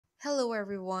Hello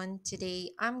everyone,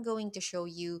 today I'm going to show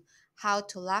you how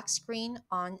to lock screen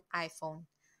on iPhone.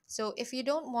 So if you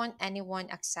don't want anyone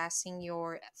accessing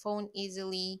your phone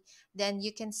easily, then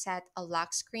you can set a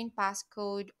lock screen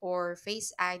passcode or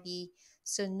Face ID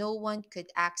so no one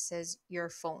could access your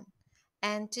phone.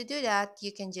 And to do that,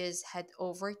 you can just head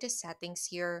over to settings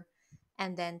here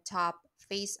and then tap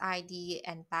Face ID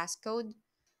and passcode.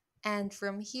 And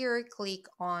from here, click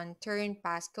on turn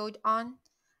passcode on,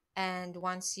 and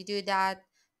once you do that,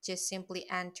 just simply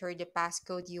enter the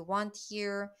passcode you want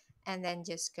here and then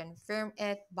just confirm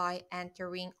it by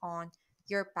entering on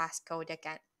your passcode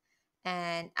again.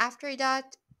 And after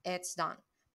that, it's done.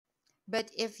 But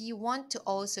if you want to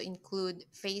also include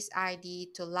Face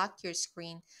ID to lock your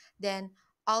screen, then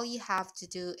all you have to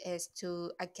do is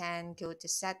to again go to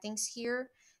settings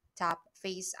here, tap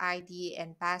Face ID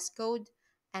and passcode,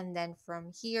 and then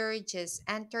from here just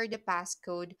enter the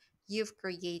passcode you've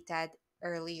created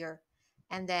earlier.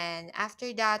 And then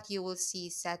after that, you will see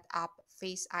set up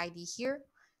Face ID here.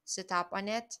 So tap on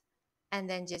it and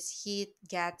then just hit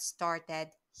get started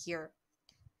here.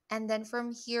 And then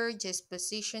from here, just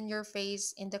position your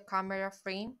face in the camera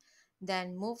frame,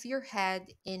 then move your head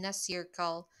in a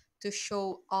circle to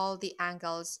show all the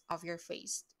angles of your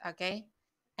face, okay?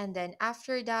 And then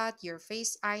after that, your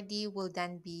Face ID will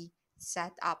then be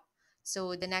set up.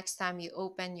 So the next time you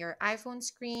open your iPhone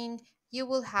screen, you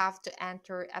will have to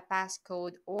enter a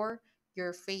passcode or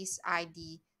your Face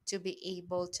ID to be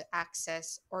able to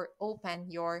access or open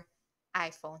your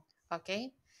iPhone,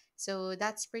 okay? So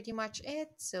that's pretty much it.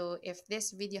 So if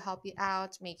this video helped you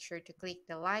out, make sure to click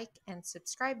the like and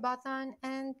subscribe button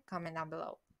and comment down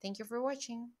below. Thank you for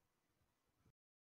watching.